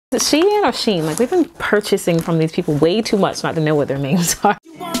Is it SHEIN or SHEIN? Like, we've been purchasing from these people way too much not to know what their names are.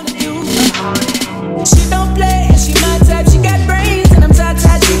 She don't play, she my type, she got brains, and I'm tight,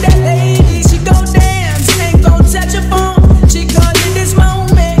 she that lady. She gon' dance, ain't gon' touch a phone. She call it this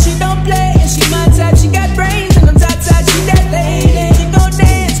moment. She don't play, she my type, she got brains, and I'm tight, she that lady. She gon'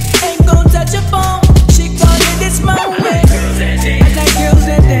 dance, ain't gon' touch a phone. She call it this moment. I like girls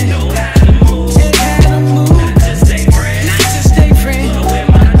that dance.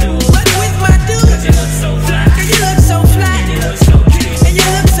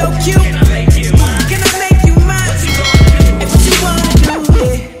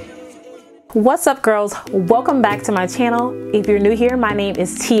 What's up, girls? Welcome back to my channel. If you're new here, my name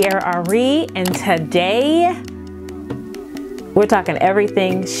is Tiara Ari, and today we're talking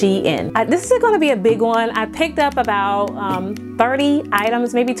everything SHEIN. This is going to be a big one. I picked up about 30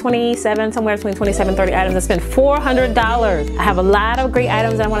 items, maybe 27, somewhere between 27 and 30 items. I spent $400. I have a lot of great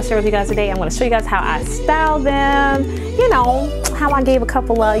items that I want to share with you guys today. I'm going to show you guys how I styled them, you know, how I gave a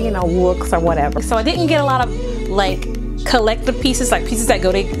couple of, looks or whatever. So I didn't get a lot of like collective pieces, like pieces that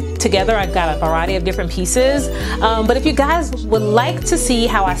go together. I got a variety of different pieces, but if you guys would like to see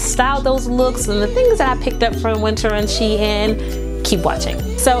how I styled those looks and the things that I picked up from winter and SHEIN, keep watching.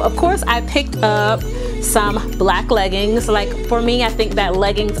 So of course I picked up some black leggings. Like, for me, I think that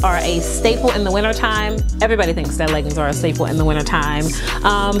leggings are a staple in the wintertime. Everybody thinks that leggings are a staple in the wintertime.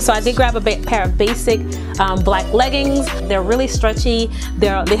 So I did grab a pair of basic black leggings. They're really stretchy.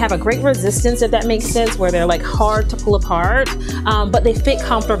 They have a great resistance, if that makes sense, where they're like hard to pull apart, but they fit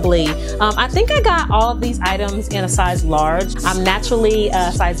comfortably. I think I got all of these items in a size large. I'm naturally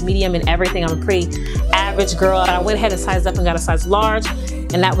a size medium in everything. I'm a pretty average girl. I went ahead and sized up and got a size large,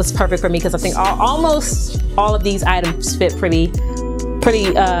 and that was perfect for me because I think almost all of these items fit pretty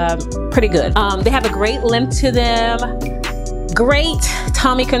good. They have a great length to them, great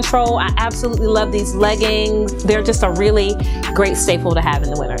tummy control. I absolutely love these leggings. They're just a really great staple to have in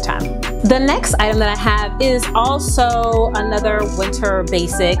the wintertime. The next item that I have is also another winter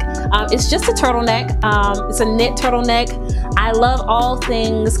basic. It's just a turtleneck. It's a knit turtleneck. I love all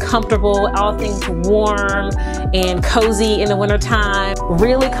things comfortable, all things warm and cozy in the wintertime.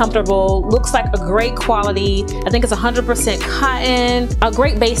 Really comfortable, looks like a great quality. I think it's 100% cotton. A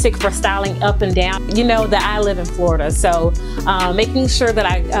great basic for styling up and down. You know that I live in Florida, so making sure that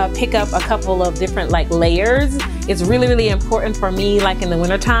I pick up a couple of different like layers is really, really important for me, like in the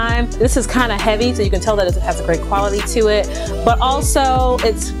wintertime. This is kind of heavy, so you can tell that it has a great quality to it, but also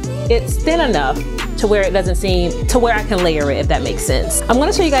it's thin enough to where it doesn't seem, to where I can layer it, if that makes sense. I'm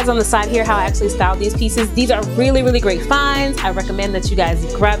gonna show you guys on the side here how I actually styled these pieces. These are really, really great finds. I recommend that you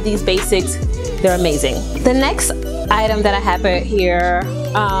guys grab these basics. They're amazing. The next item that I have right here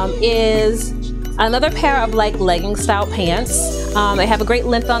is another pair of like legging style pants. They have a great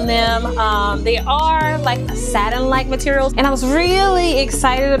length on them. They are like a satin-like materials, and I was really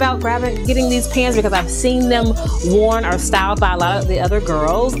excited about getting these pants because I've seen them worn or styled by a lot of the other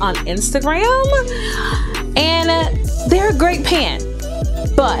girls on Instagram, and they're a great pant.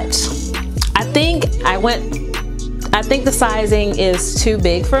 But I think the sizing is too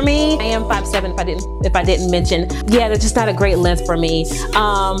big for me. I am 5'7", if I didn't mention. Yeah, they're just not a great length for me.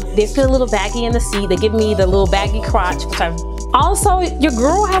 They feel a little baggy in the seat. They give me the little baggy crotch, which I've also, your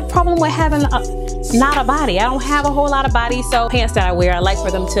girl have a problem with having not a body. I don't have a whole lot of body, so pants that I wear, I like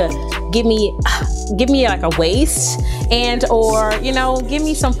for them to give me like a waist and or give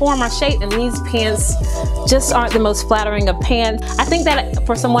me some form or shape, and these pants just aren't the most flattering of pants. I think that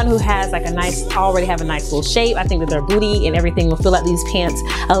for someone who has like already have a nice little shape, I think that their booty and everything will fill out these pants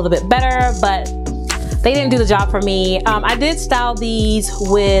a little bit better, but they didn't do the job for me. I did style these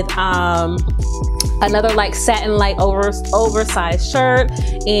with another like satin like oversized shirt,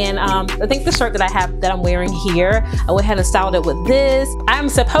 and I think the shirt that I'm wearing here, I went ahead and styled it with this. I'm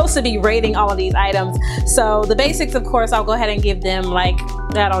supposed to be rating all of these items, so the basics, of course, I'll go ahead and give them like,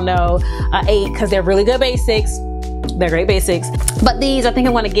 I don't know, an 8 because they're really good basics. They're great basics. But these, I think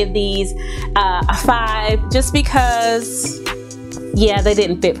I'm going to give these a 5 just because, yeah, they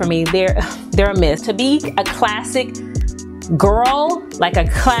didn't fit for me. They're a miss. To be a classic girl, like a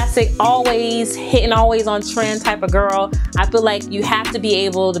classic, always hitting, always on trend type of girl, I feel like you have to be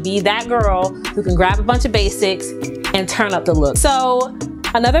able to be that girl who can grab a bunch of basics and turn up the look. So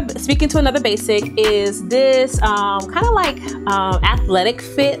speaking to another basic is this kind of like athletic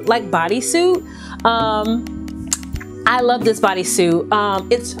fit, like bodysuit. I love this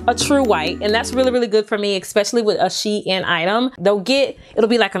bodysuit. It's a true white, and that's really, really good for me, especially with a SHEIN item. It'll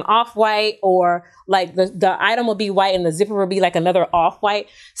be like an off-white, or like the item will be white and the zipper will be like another off-white.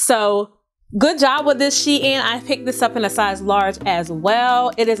 So Good job with this Shein. I picked this up in a size large as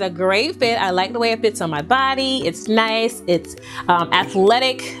well. It is a great fit. I like the way it fits on my body. It's nice. It's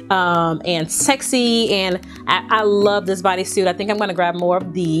athletic and sexy, and I love this bodysuit. I think I'm gonna grab more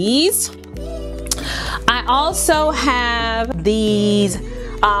of these. I also have these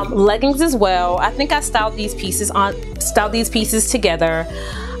leggings as well. I think I styled these pieces together.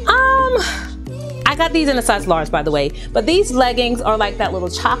 I got these in a size large, by the way, but these leggings are like that little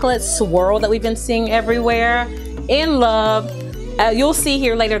chocolate swirl that we've been seeing everywhere. In love. You'll see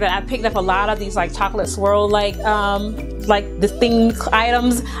here later that I picked up a lot of these like chocolate swirl like the thing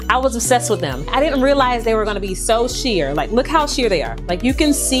items. I was obsessed with them. I didn't realize they were going to be so sheer. Like, look how sheer they are. Like, you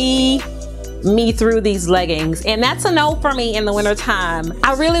can see me through these leggings, and that's a no for me in the winter time.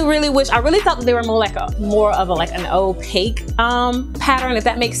 I really thought that they were more of an opaque pattern, if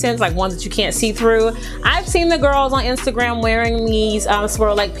that makes sense, like ones that you can't see through. I've seen the girls on Instagram wearing these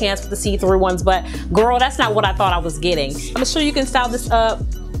swirl leg pants with the see-through ones, but girl, that's not what I thought I was getting. I'm sure you can style this up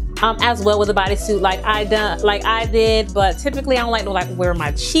as well with a bodysuit like I did, but typically I don't like to wear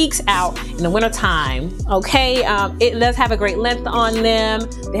my cheeks out in the winter time. Okay, it does have a great length on them.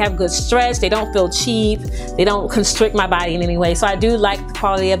 They have good stretch. They don't feel cheap. They don't constrict my body in any way. So I do like the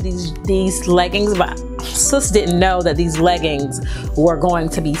quality of these leggings, but sis didn't know that these leggings were going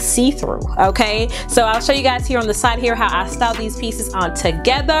to be see-through. Okay, so I'll show you guys here on the side here how I styled these pieces on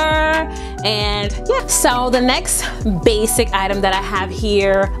together. And yeah, so the next basic item that I have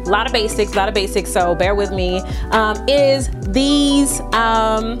here, a lot of basics, so bear with me, is these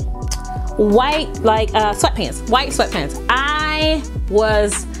white sweatpants. I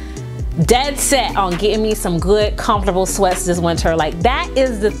was dead set on getting me some good comfortable sweats this winter. Like, that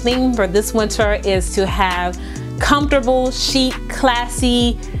is the theme for this winter, is to have comfortable, chic,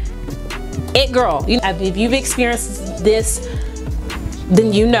 classy it girl. You know, if you've experienced this,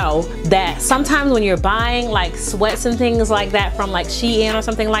 then you know that sometimes when you're buying like sweats and things like that from like Shein or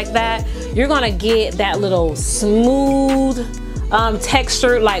something like that, you're gonna get that little smooth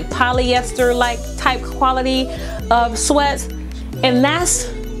texture, like polyester like type quality of sweats, and that's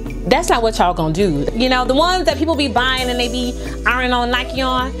not what y'all gonna do. You know, the ones that people be buying and they be ironing on Nike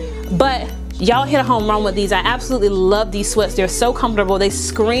on, but y'all hit a home run with these. I absolutely love these sweats. They're so comfortable. They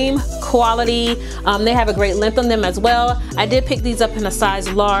scream quality. They have a great length on them as well. I did pick these up in a size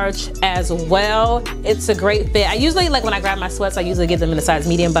large as well. It's a great fit. I usually, like when I grab my sweats, I usually get them in a size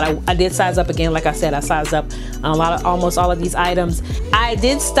medium, but I did size up again. Like I said, I sized up almost all of these items. I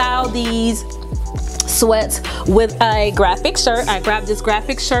did style these sweats with a graphic shirt. I grabbed this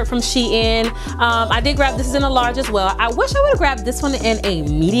graphic shirt from Shein. I did grab this in a large as well. I wish I would have grabbed this one in a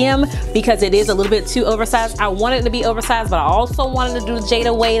medium because it is a little bit too oversized. I wanted it to be oversized, but I also wanted to do the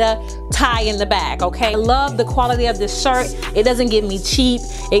Jada Waiter tie in the back. Okay, I love the quality of this shirt. It doesn't give me cheap.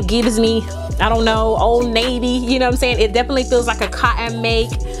 It gives me, I don't know, Old Navy. You know what I'm saying? It definitely feels like a cotton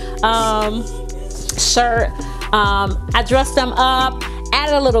make shirt. I dressed them up,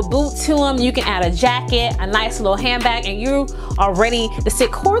 added a little boot to them. You can add a jacket, a nice little handbag, and you are ready to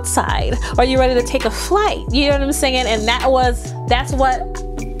sit courtside, or you're ready to take a flight. You know what I'm saying? And that's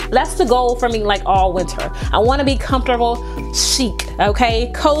the goal for me, like all winter. I want to be comfortable, chic,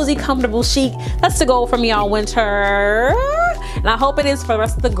 okay? Cozy, comfortable, chic. That's the goal for me all winter. And I hope it is for the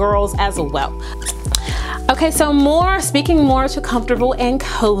rest of the girls as well. Okay, so speaking more to comfortable and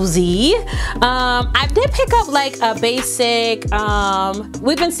cozy, I did pick up like a basic,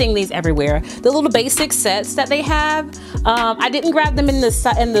 we've been seeing these everywhere, the little basic sets that they have. I didn't grab them in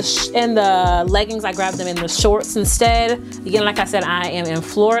the leggings. I grabbed them in the shorts instead. Again, like I said, I am in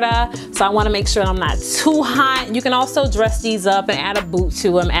Florida, so I want to make sure I'm not too hot. You can also dress these up and add a boot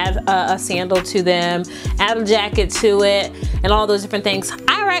to them, add a sandal to them, add a jacket to it, and all those different things.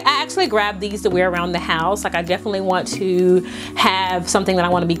 I actually grabbed these to wear around the house. Like, I definitely want to have something that I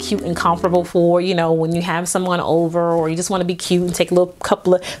want to be cute and comfortable for, you know, when you have someone over, or you just want to be cute and take a little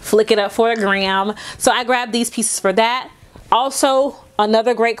flick it up for a gram. So I grabbed these pieces for that. Also,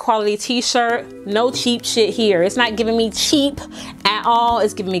 another great quality t-shirt. No cheap shit here. It's not giving me cheap at all.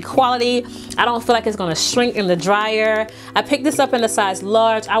 It's giving me quality. I don't feel like it's gonna shrink in the dryer. I picked this up in a size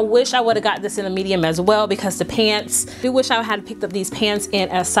large. I wish I would have got this in a medium as well, because the pants, I do wish I had picked up these pants in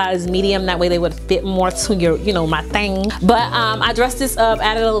a size medium. That way they would fit more to your, you know, my thing. But I dressed this up,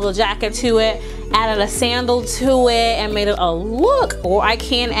 added a little jacket to it, added a sandal to it and made it a look, or I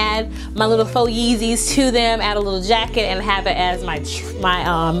can add my little faux Yeezys to them, add a little jacket and have it as my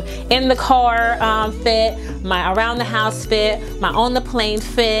in the car fit, my around the house fit, my on the plane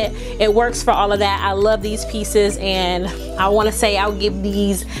fit. It works for all of that. I love these pieces and I want to say I'll give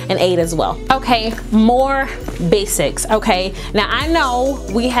these an 8 as well. Okay, more basics. Okay, now I know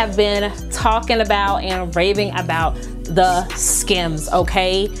we have been talking about and raving about the Skims.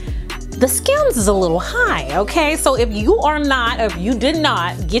 Okay, the Skims is a little high. Okay, so if you are not, if you did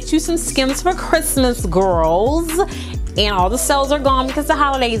not get you some Skims for Christmas, girls, and all the sales are gone because the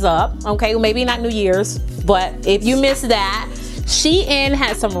holiday's up, okay, maybe not New Year's, but if you missed that, SHEIN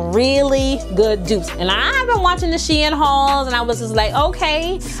had some really good dupes. And I've been watching the SHEIN hauls and I was just like,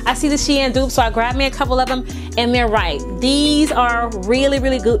 okay, I see the SHEIN dupes, so I grabbed me a couple of them and they're right. These are really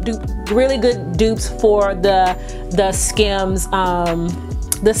good dupes for the Skims,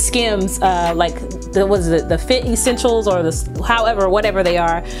 like the fit essentials or the however, whatever they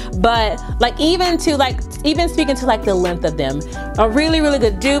are. But like even speaking to like the length of them, a really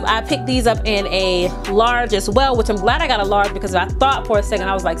good dupe. I picked these up in a large as well, which I'm glad I got a large because I thought for a second,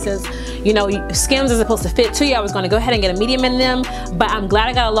 I was like, since you know Skims is supposed to fit to you, I was going to go ahead and get a medium in them, but I'm glad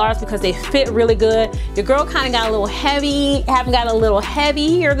I got a large because they fit really good. Your girl kind of got a little heavy, haven't got a little heavy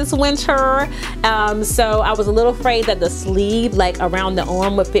here this winter, so I was a little afraid that the sleeve like around the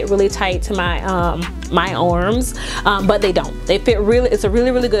arm would fit really tight to my my arms, but they don't. They fit really, it's a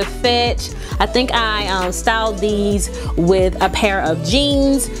really good fit. I think I styled these with a pair of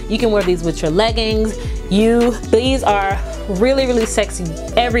jeans. You can wear these with your leggings. These are really sexy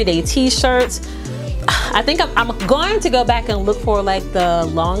everyday t-shirts. I think I'm going to go back and look for like the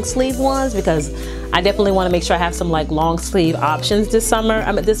long sleeve ones because I definitely want to make sure I have some like long sleeve options this summer,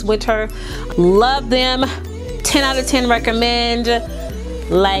 this winter. Love them. 10 out of 10 recommend.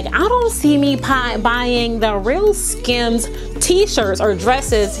 Like, I don't see me buying the real Skims t-shirts or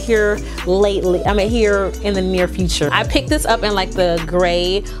dresses here lately. I mean, here in the near future. I picked this up in like the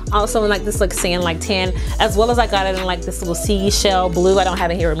gray, also in like this like sand like tan, as well as I got it in like this little seashell blue. I don't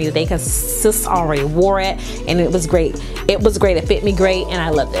have it here with me today because sis already wore it and it was great. It was great. It fit me great and I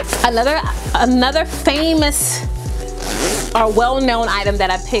loved it. Another famous or well-known item that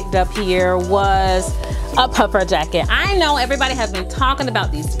I picked up here was a puffer jacket. I know everybody has been talking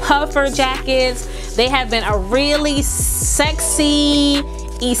about these puffer jackets. They have been a really sexy,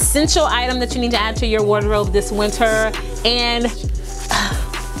 essential item that you need to add to your wardrobe this winter. And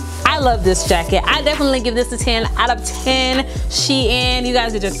I love this jacket. I definitely give this a 10 out of 10. SHEIN, you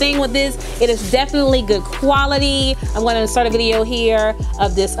guys did your thing with this. It is definitely good quality. I'm going to insert a video here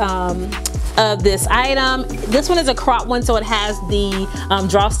of this item. This one is a crop one, so it has the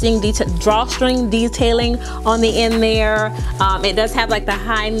drawstring detailing on the end there. It does have like the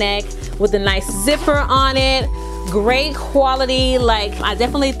high neck with a nice zipper on it. Great quality. Like, I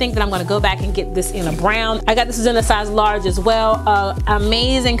definitely think that I'm going to go back and get this in a brown. I got this in a size large as well.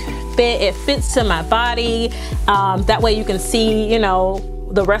 Amazing fit. It fits to my body. That way you can see, you know,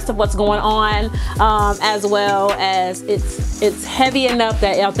 the rest of what's going on, as well as it's heavy enough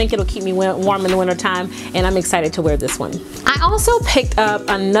that I think it'll keep me warm in the winter time, and I'm excited to wear this one. I also picked up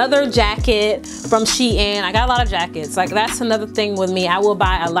another jacket from SHEIN. I got a lot of jackets. Like, that's another thing with me. I will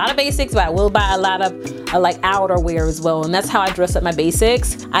buy a lot of basics, but I will buy a lot of like outerwear as well, and that's how I dress up my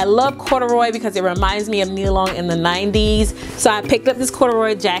basics. I love corduroy because it reminds me of Nia Long in the 90s, so I picked up this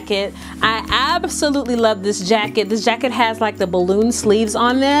corduroy jacket. I absolutely love this jacket. This jacket has like the balloon sleeves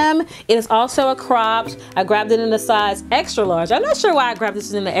on them. It is also a cropped. I grabbed it in a size extra large. I'm not sure why I grabbed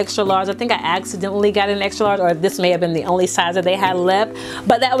this in the extra large. I think I accidentally got an extra large, or this may have been the only size that they had left,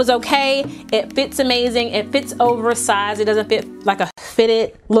 but that was okay. It fits amazing. It fits oversized. It doesn't fit like a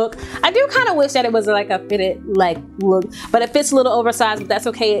fitted look. I do kind of wish that it was like a fitted like look, but it fits a little oversized, but that's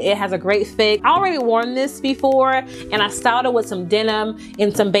okay. It has a great fit. I already worn this before and I styled it with some denim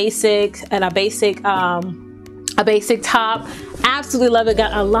and some basic and a basic top. Absolutely love it.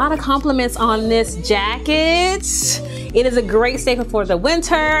 Got a lot of compliments on this jacket. It is a great staple for the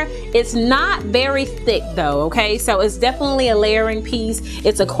winter. It's not very thick though, okay? So it's definitely a layering piece.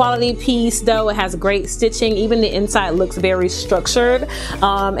 It's a quality piece though. It has great stitching. Even the inside looks very structured.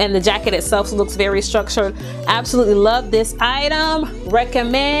 And the jacket itself looks very structured. Absolutely love this item.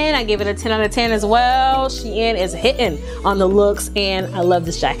 Recommend. I give it a 10 out of 10 as well. SHEIN is hitting on the looks and I love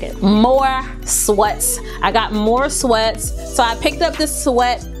this jacket. More sweats. I got more sweats. So I picked up this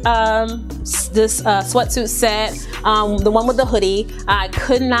sweatsuit set, the one with the hoodie. I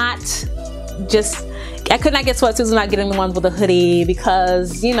could not get sweatsuits without getting the ones with the hoodie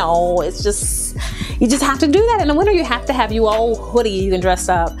because, you know, it's just, you just have to do that. In the winter, you have to have your old hoodie you can dress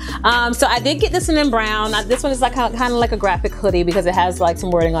up. So I did get this one in brown. This one is like kind of like a graphic hoodie because it has like some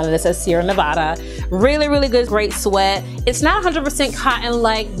wording on it that says Sierra Nevada. Really, really good, great sweat. It's not 100% cotton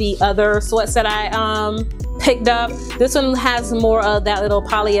like the other sweats that I picked up. This one has more of that little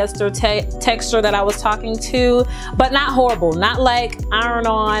polyester texture that I was talking to, but not horrible. Not like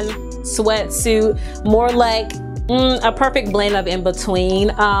iron-on sweatsuit, more like a perfect blend of in between.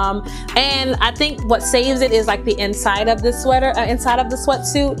 And I think what saves it is like the inside of the sweater, inside of the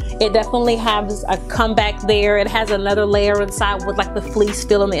sweatsuit. It definitely has a comeback there. It has another layer inside with like the fleece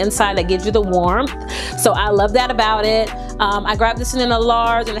feel on the inside that gives you the warmth. So I love that about it. I grabbed this one in a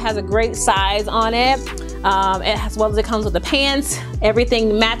large and it has a great size on it. As well as it comes with the pants.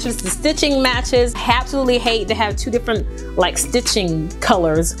 Everything matches, the stitching matches. I absolutely hate to have two different like stitching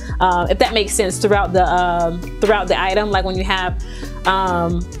colors, if that makes sense, throughout the item. Like when you have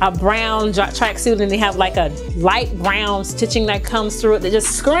a brown tracksuit and they have like a light brown stitching that comes through it that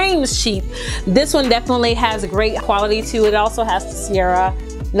just screams cheap. This one definitely has great quality to it. It also has the Sierra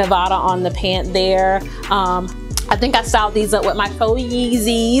Nevada on the pant there. I think I styled these up with my faux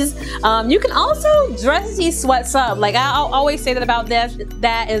Yeezys. You can also dress these sweats up. Like I'll always say that about this,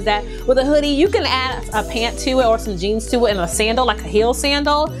 is that with a hoodie, you can add a pant to it or some jeans to it and a sandal, like a heel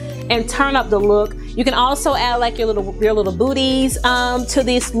sandal, and turn up the look. You can also add like your little booties to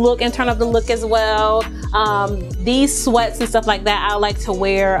this look and turn up the look as well. These sweats and stuff like that I like to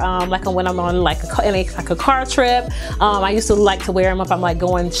wear like when I'm on like a car trip. I used to like to wear them if I'm like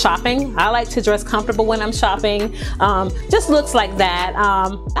going shopping. I like to dress comfortable when I'm shopping. Just looks like that. I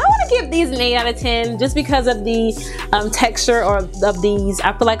want to give these an 8 out of 10 just because of the texture of these.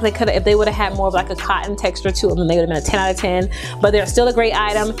 I feel like they could have, if they would have had more of like a cotton texture to them, then they would have been a 10 out of 10. But they're still a great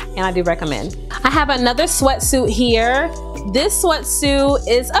item and I do recommend. I have another sweatsuit here. This sweatsuit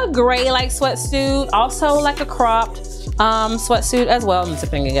is a gray like sweatsuit, also like a cropped sweatsuit as well. I'm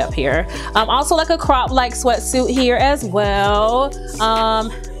zipping it up here. Also like a cropped like sweatsuit here as well.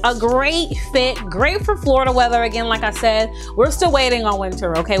 A great fit, great for Florida weather. Again, like I said, we're still waiting on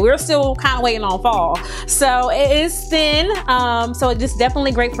winter, okay? We're still kind of waiting on fall. So it is thin, so it's just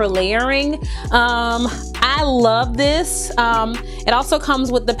definitely great for layering. I love this. It also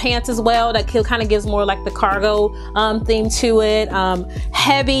comes with the pants as well. That kind of gives more like the cargo theme to it.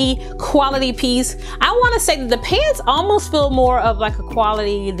 Heavy quality piece. I want to say that the pants almost feel more of like a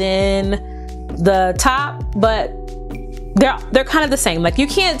quality than the top, but they're kind of the same. Like you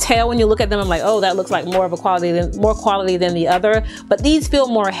can't tell when you look at them. I'm like, oh, that looks like more quality than the other. But these feel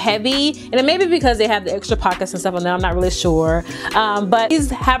more heavy, and it may be because they have the extra pockets and stuff on them. I'm not really sure. But these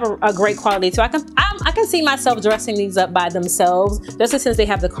have a great quality too. I can see myself dressing these up by themselves, especially since they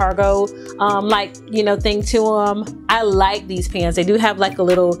have the cargo like, you know, thing to them. I like these pants. They do have like a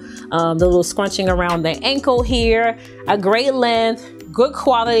little the little scrunching around the ankle here. A great length, good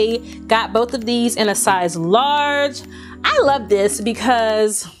quality. Got both of these in a size large. I love this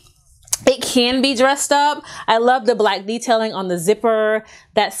because it can be dressed up. I love the black detailing on the zipper.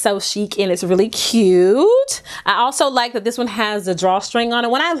 That's so chic and it's really cute. I also like that this one has the drawstring on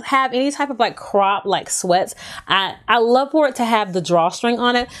it. When I have any type of like crop like sweats, I love for it to have the drawstring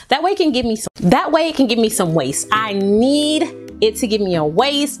on it. That way it can give me some waist. I need it to give me a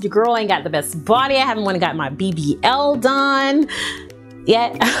waist. Your girl ain't got the best body. I haven't got my BBL done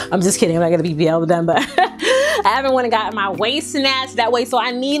yet. I'm just kidding. I'm not gonna BBL done, but I haven't got my waist snatched that way. So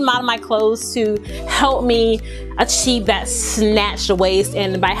I need my clothes to help me achieve that snatched waist.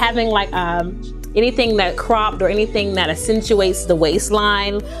 And by having like anything that cropped or anything that accentuates the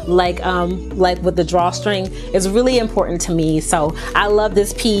waistline, like with the drawstring, is really important to me. So I love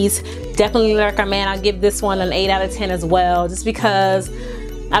this piece. Definitely recommend. I'll give this one an 8 out of 10 as well, just because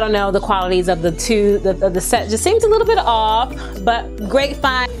I don't know, the qualities of the set just seems a little bit off, but great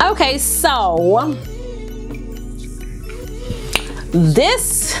find. Okay, so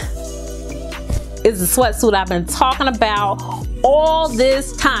this is the sweatsuit I've been talking about all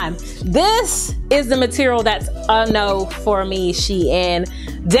this time. This is the material that's a no for me, SHEIN.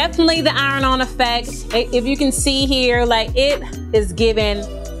 Definitely the iron-on effect. If you can see here, like it is giving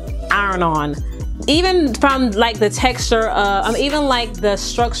iron-on. Even from like the texture, even like the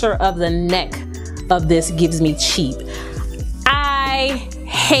structure of the neck of this gives me cheap. I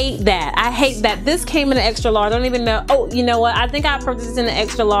hate that. I hate that this came in an extra large. I don't even know. Oh, you know what? I think I purchased this in an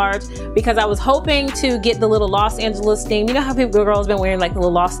extra large because I was hoping to get the little Los Angeles theme. You know how girls been wearing like the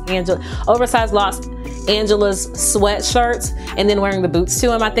little oversized Los Angeles sweatshirts and then wearing the boots to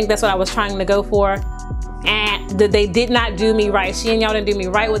them? I think that's what I was trying to go for. And they did not do me right. Shein, y'all didn't do me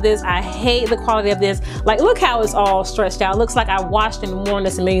right with this. I hate the quality of this. Like, look how it's all stretched out. It looks like I washed and worn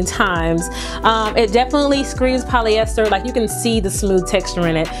this a million times. It definitely screams polyester. Like, you can see the smooth texture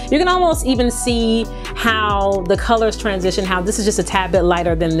in it. You can almost even see how the colors transition, how this is just a tad bit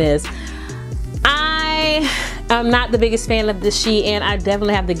lighter than this. I'm not the biggest fan of this Shein. I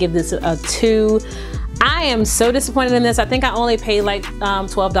definitely have to give this a 2. I am so disappointed in this. I think I only paid like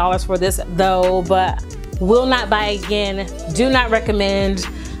 $12 for this though, but will not buy again. Do not recommend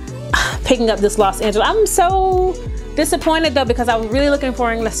picking up this Los Angeles. I'm so disappointed though, because I was really looking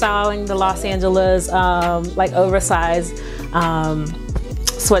forward to styling the Los Angeles like oversized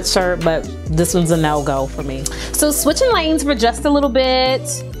sweatshirt, but this one's a no-go for me. So switching lanes for just a little bit.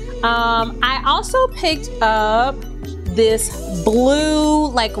 I also picked up this blue,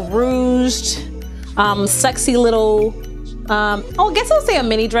 like ruched, sexy little, I guess I'll say a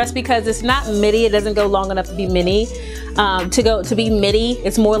mini dress, because it's not midi. It doesn't go long enough to be mini. To be midi,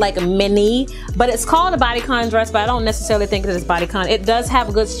 it's more like a mini, but it's called a bodycon dress, but I don't necessarily think that it's bodycon. It does have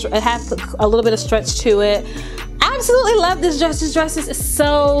a good, it has a little bit of stretch to it. I absolutely love this dress. This dress is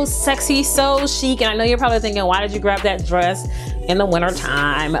so sexy, so chic, and I know you're probably thinking, why did you grab that dress in the winter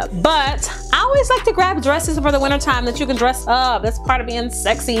time? But I always like to grab dresses for the winter time that you can dress up. That's part of being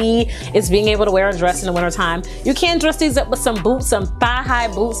sexy, is being able to wear a dress in the winter time. You can dress these up with some boots, some thigh-high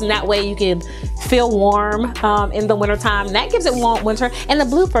boots, and that way you can feel warm in the winter time. That gives it warm winter, and the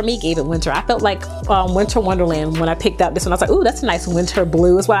blue for me gave it winter. I felt like winter wonderland when I picked out this one. I was like, ooh, that's a nice winter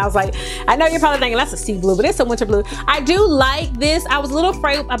blue. That's why I was like, I know you're probably thinking that's a sea blue, but it's a winter blue. I do like this. I was a little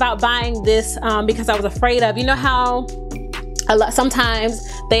afraid about buying this because I was afraid of, you know how sometimes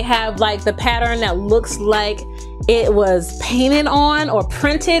they have like the pattern that looks like it was painted on or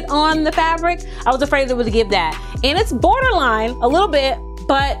printed on the fabric. I was afraid it would give that, and it's borderline a little bit,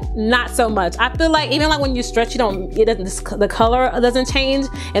 but not so much. I feel like even like when you stretch, the color doesn't change,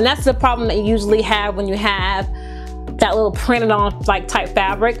 and that's the problem that you usually have when you have that little printed on like type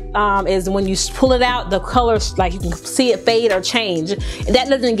fabric, is when you pull it out, the colors, like you can see it fade or change. That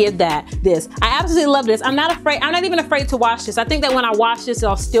doesn't give this. I absolutely love this. I'm not even afraid to wash this. I think that when I wash this,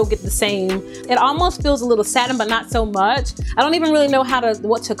 I'll still get the same. It almost feels a little satin, but not so much. I don't even really know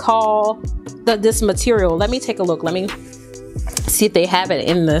what to call this material. Let me take a look. Let me see if they have it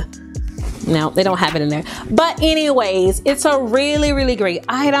in the, no, they don't have it in there. But anyways, it's a really, really great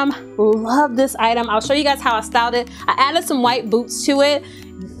item. Love this item. I'll show you guys how I styled it. I added some white boots to it.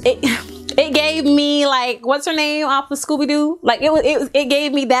 It gave me like, what's her name off of Scooby-Doo? Like it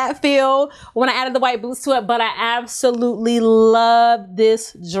gave me that feel when I added the white boots to it, but I absolutely love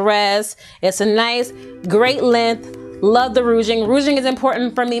this dress. It's a nice, great length. Love the rouging. Rouging is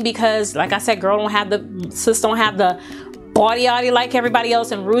important for me because, like I said, sis don't have the body like everybody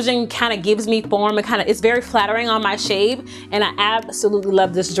else, and rouging kind of gives me form. It's very flattering on my shape, and I absolutely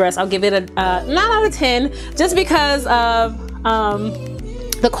love this dress. I'll give it a 9 out of 10 just because of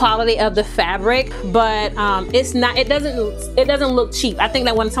the quality of the fabric, but it doesn't look cheap. I think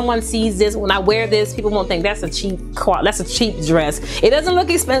that when someone sees this, when I wear this, people won't think that's a cheap dress. It doesn't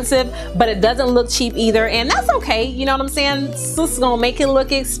look expensive, but it doesn't look cheap either, and that's okay. You know what I'm saying? This is gonna make it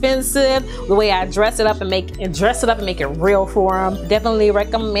look expensive the way I dress it up and make it real for them. Definitely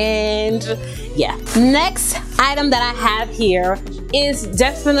recommend. Yeah. Next item that I have here is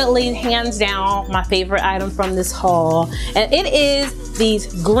definitely hands down my favorite item from this haul, and it is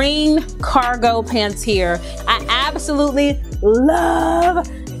these green cargo pants here. I absolutely love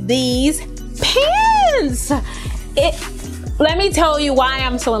these pants. Let me tell you why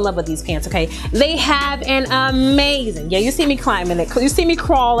I'm so in love with these pants, okay? They have an amazing, yeah, you see me climbing it, you see me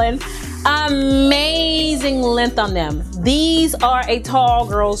crawling, amazing length on them. These are a tall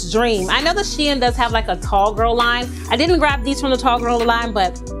girl's dream. I know the Shein does have like a tall girl line. I didn't grab these from the tall girl line,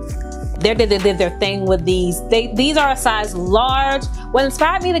 but they did their thing with these. These are a size large. What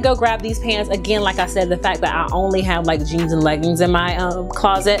inspired me to go grab these pants, again, like I said, the fact that I only have like jeans and leggings in my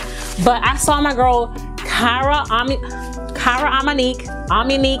closet, but I saw my girl Kyra Amanique.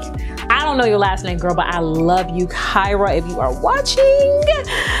 I don't know your last name, girl, but I love you, Kyra, if you are watching.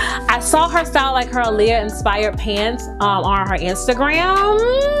 I saw her style like her Aaliyah inspired pants on her Instagram,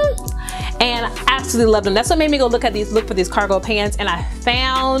 and I absolutely love them. That's what made me go look for these cargo pants, and I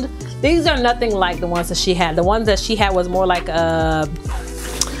found these are nothing like the ones that she had. The ones that she had was more like a,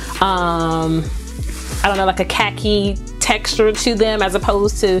 I don't know, like a khaki texture to them, as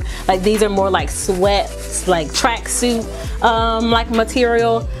opposed to like these are more like sweats, like tracksuit like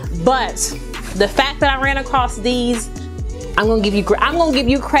material. But the fact that I ran across these, I'm gonna give you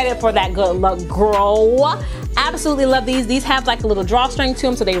credit for that good luck, girl. absolutely love these. These have like a little drawstring to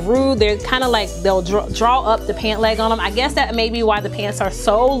them, so they're kind of like, they'll draw up the pant leg on them. I guess that may be why the pants are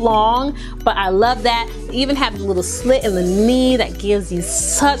so long, but I love that. They even have a little slit in the knee that gives you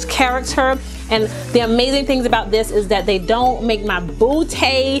such character. And the amazing things about this is that they don't make my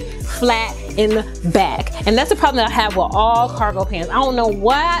booty flat in the back. And that's the problem that I have with all cargo pants. I don't know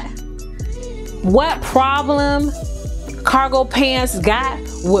what problem cargo pants got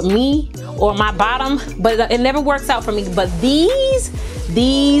with me or my bottom, but it never works out for me. But these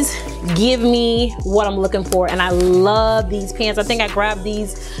give me what I'm looking for, and I love these pants. I think I grabbed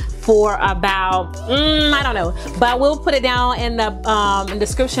these for about, I don't know, but I will put it down in the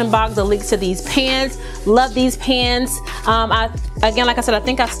description box, the links to these pants. Love these pants. Again, like I said, I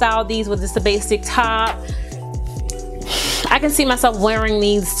think I styled these with just a basic top. I can see myself wearing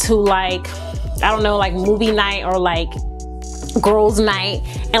these to like, I don't know, like movie night or like girls night,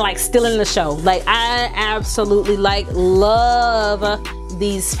 and like still in the show. Like I absolutely like love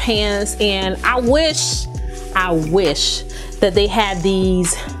these pants, and I wish that they had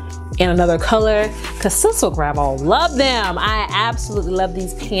these in another color, because sis will grab all. Love them. I absolutely love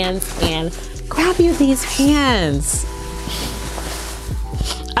these pants, and grab you these pants.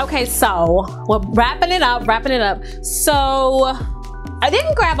 Okay, so we're wrapping it up. So I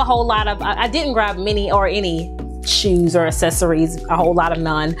didn't grab a whole lot of, I didn't grab many or any shoes or accessories, a whole lot of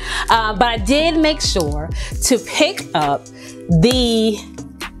none, but I did make sure to pick up the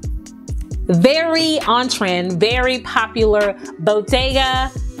very on trend, very popular Bottega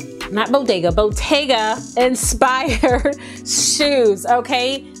inspired shoes.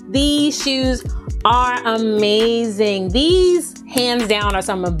 Okay, these shoes are amazing. These hands down are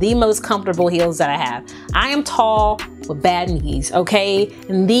some of the most comfortable heels that I have. I am tall with bad knees, okay,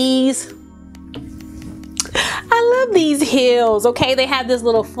 and these, I love these heels. Okay, they have this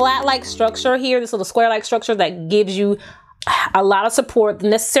little flat like structure here, this little square like structure that gives you a lot of support, the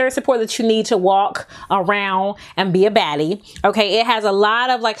necessary support that you need to walk around and be a baddie. Okay, it has a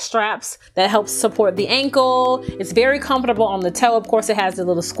lot of like straps that helps support the ankle. It's very comfortable on the toe. Of course, it has the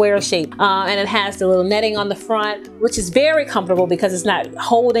little square shape, and it has the little netting on the front, which is very comfortable because it's not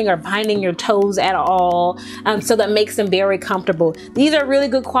holding or binding your toes at all. So that makes them very comfortable. These are really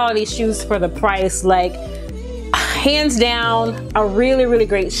good quality shoes for the price. Like, hands down, a really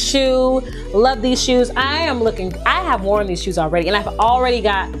great shoe. Love these shoes. I have worn these shoes already, and I've already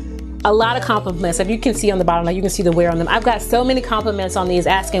got a lot of compliments. If you can see on the bottom, like you can see the wear on them. I've got so many compliments on these,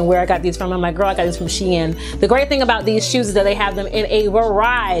 asking where I got these from. I'm like, girl, I got these from SHEIN. The great thing about these shoes is that they have them in a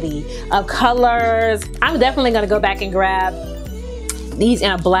variety of colors. I'm definitely gonna go back and grab these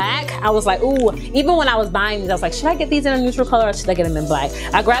in a black. I was like, ooh, even when I was buying these, I was like, should I get these in a neutral color or should I get them in black?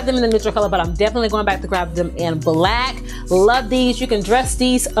 I grabbed them in the neutral color, but I'm definitely going back to grab them in black. Love these. You can dress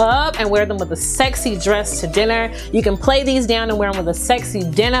these up and wear them with a sexy dress to dinner. You can play these down and wear them with a sexy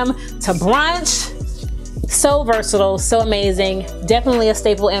denim to brunch. So versatile, so amazing. Definitely a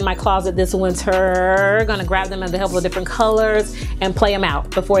staple in my closet this winter. Gonna grab them in a couple of different colors and play them out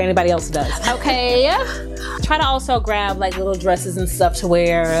before anybody else does. Okay, try to also grab like little dresses and stuff to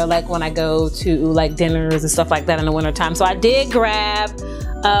wear like when I go to like dinners and stuff like that in the winter time. So I did grab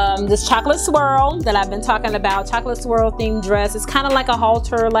this chocolate swirl that I've been talking about, chocolate swirl themed dress. It's kind of like a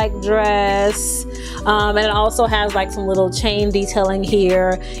halter like dress, and it also has like some little chain detailing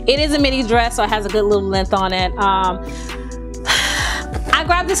here. It is a midi dress, so it has a good little length on it. I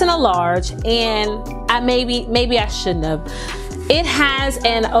grabbed this in a large, and maybe I shouldn't have. It has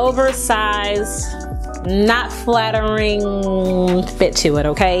an oversized, not flattering fit to it.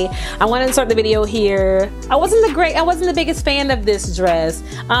 Okay, I want to insert the video here. I wasn't the biggest fan of this dress.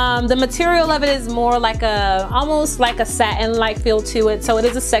 The material of it is more like almost like a satin like feel to it, so it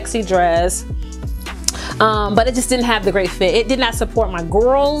is a sexy dress, but it just didn't have the great fit. It did not support my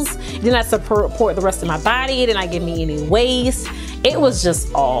girls. It did not support the rest of my body. It did not give me any waist. It was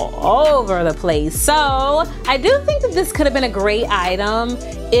just all over the place. So I do think that this could have been a great item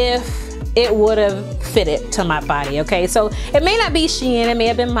if it would have fitted to my body. Okay, so it may not be SHEIN, it may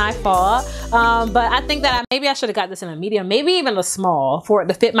have been my fault, but I think that maybe I should have got this in a medium, maybe even a small, for it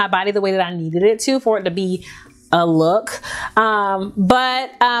to fit my body the way that I needed it to, for it to be a look. I'm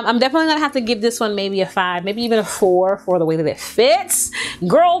definitely gonna have to give this one maybe a 5, maybe even a 4 for the way that it fits.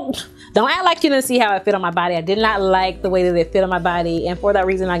 Girl, don't act like you didn't see how it fit on my body. I did not like the way that it fit on my body, and for that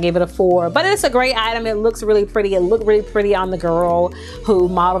reason I gave it a 4. But it's a great item. It looks really pretty. It looked really pretty on the girl who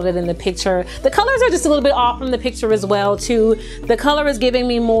modeled it in the picture. The colors are just a little bit off from the picture as well too. The color is giving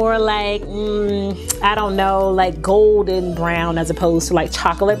me more like, I don't know, like golden brown as opposed to like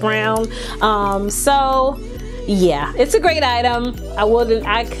chocolate brown. So yeah, it's a great item. I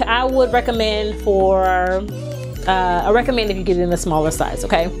would recommend for I recommend if you get it in a smaller size,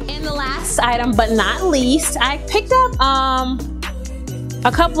 okay? And the last item, but not least, I picked up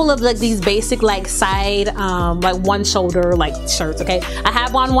a couple of like these basic like side like one shoulder like shirts, okay? I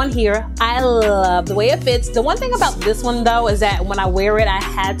have on one here. I love the way it fits. The one thing about this one though is that when I wear it, I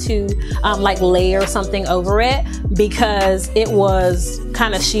had to like layer something over it because it was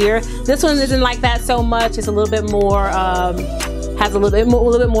kind of sheer. This one isn't like that so much. It's a little bit more has a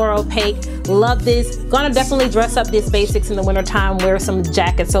little bit more opaque. Love this. Gonna definitely dress up this basics in the winter time, wear some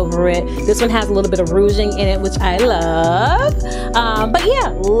jackets over it. This one has a little bit of ruching in it, which I love. But yeah,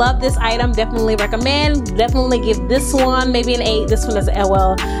 love this item. Definitely recommend. Definitely give this one maybe an 8. This one is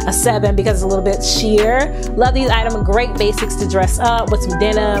a 7 because it's a little bit sheer. Love these items. Great basics to dress up with some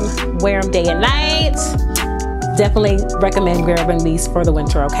denim. Wear them day and night. Definitely recommend grabbing these for the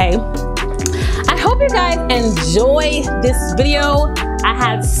winter, okay? I hope you guys enjoy this video. I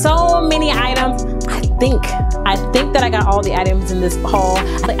had so many items. I think that I got all the items in this haul,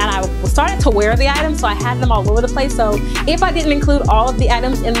 and I started to wear the items, so I had them all over the place. So if I didn't include all of the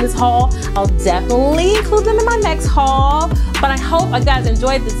items in this haul, I'll definitely include them in my next haul. But I hope you guys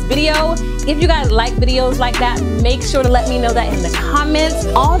enjoyed this video. If you guys like videos like that, make sure to let me know that in the comments.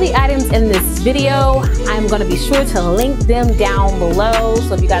 All the items in this video, I'm going to be sure to link them down below.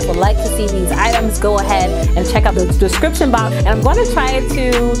 So if you guys would like to see these items, go ahead and check out the description box. And I'm going to try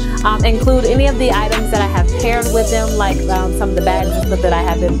to include any of the items that I have paired with them, like some of the bags and stuff that I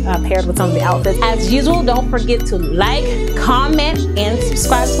have been paired with some of the outfits. As usual, don't forget to like, comment, and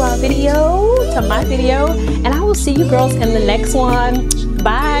subscribe to our video, to my video. And I will see you girls in the next one.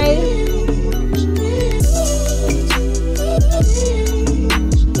 Bye.